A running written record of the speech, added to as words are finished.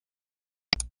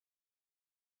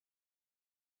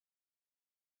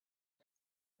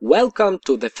Welcome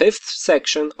to the fifth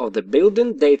section of the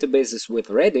Building Databases with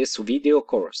Redis video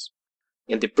course.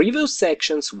 In the previous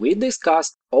sections, we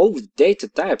discussed all the data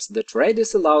types that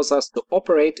Redis allows us to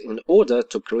operate in order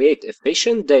to create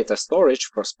efficient data storage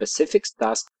for specific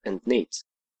tasks and needs.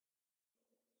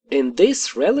 In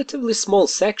this relatively small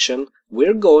section,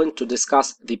 we're going to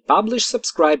discuss the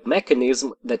publish-subscribe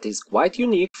mechanism that is quite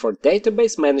unique for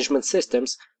database management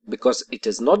systems because it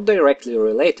is not directly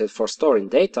related for storing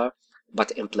data,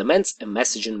 but implements a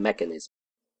messaging mechanism.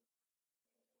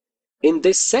 In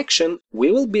this section,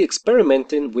 we will be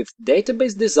experimenting with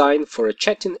database design for a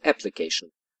chatting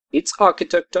application, its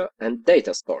architecture and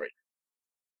data storage.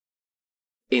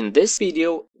 In this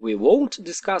video, we won't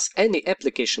discuss any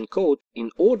application code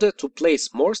in order to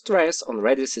place more stress on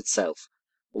Redis itself.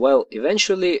 Well,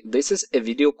 eventually, this is a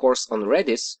video course on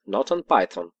Redis, not on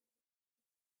Python.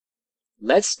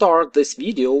 Let's start this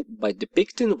video by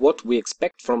depicting what we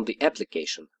expect from the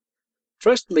application.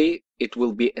 Firstly, it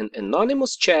will be an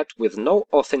anonymous chat with no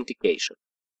authentication.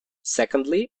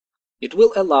 Secondly, it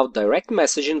will allow direct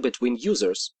messaging between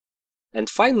users. And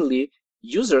finally,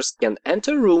 users can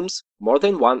enter rooms more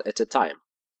than one at a time.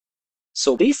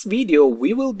 So this video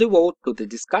we will devote to the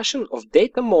discussion of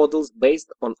data models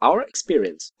based on our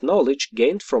experience, knowledge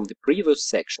gained from the previous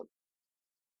section.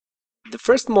 The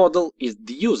first model is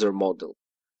the user model.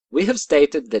 We have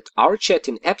stated that our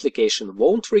chatting application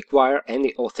won't require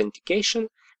any authentication,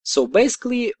 so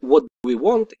basically what we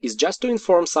want is just to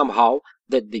inform somehow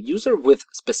that the user with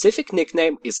specific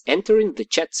nickname is entering the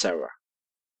chat server.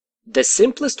 The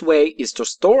simplest way is to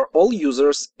store all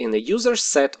users in a user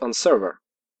set on server.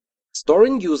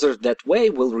 Storing users that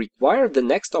way will require the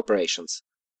next operations.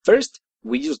 First,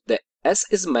 we use the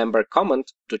asIsMember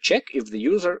command to check if the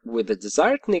user with the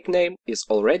desired nickname is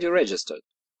already registered.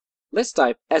 Let's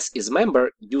type asIsMember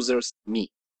users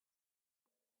me.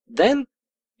 Then,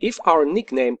 if our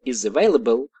nickname is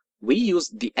available, we use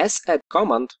the sadd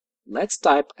command. Let's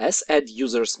type sadd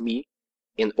users me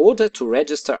in order to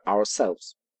register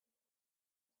ourselves.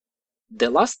 The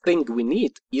last thing we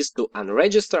need is to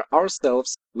unregister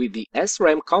ourselves with the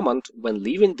srem command when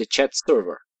leaving the chat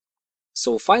server.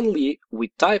 So finally, we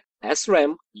type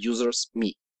srem users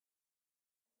me.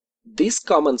 This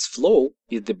command's flow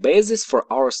is the basis for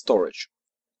our storage.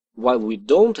 While we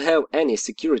don't have any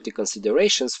security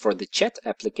considerations for the chat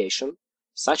application,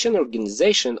 such an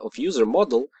organization of user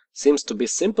model seems to be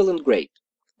simple and great,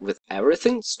 with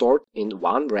everything stored in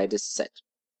one Redis set.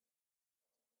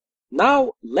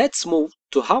 Now let's move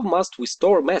to how must we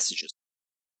store messages.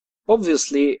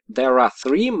 Obviously, there are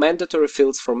three mandatory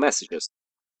fields for messages: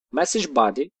 message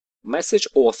body, message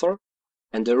author,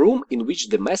 and the room in which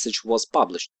the message was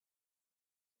published.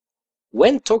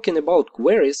 When talking about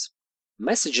queries,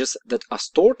 messages that are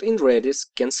stored in Redis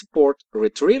can support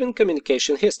retrieving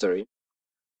communication history.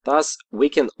 Thus, we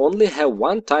can only have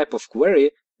one type of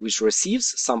query which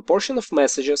receives some portion of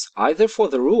messages either for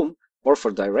the room or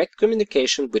for direct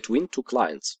communication between two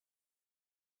clients.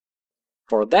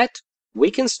 For that,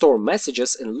 we can store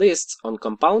messages in lists on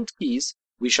compound keys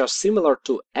which are similar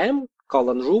to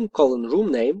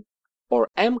m::room::room name or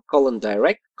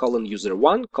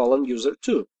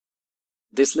m::direct::user1::user2.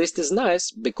 This list is nice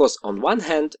because on one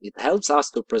hand it helps us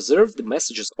to preserve the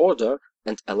messages order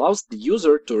and allows the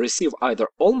user to receive either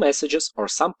all messages or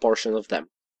some portion of them.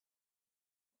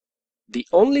 The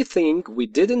only thing we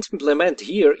didn't implement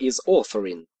here is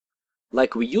authoring.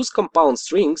 Like we use compound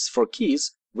strings for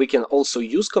keys, we can also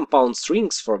use compound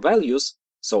strings for values,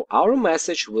 so our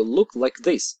message will look like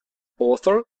this: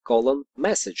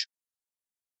 author::message.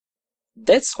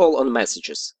 That's all on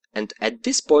messages, and at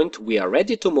this point we are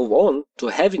ready to move on to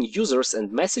having users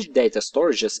and message data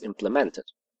storages implemented.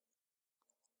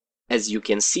 As you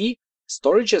can see,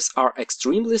 storages are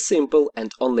extremely simple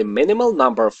and only minimal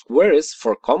number of queries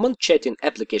for common chatting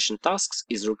application tasks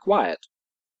is required.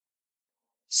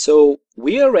 So,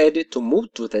 we are ready to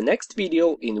move to the next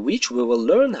video in which we will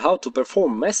learn how to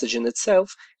perform messaging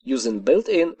itself using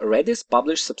built-in Redis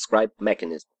publish-subscribe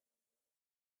mechanism.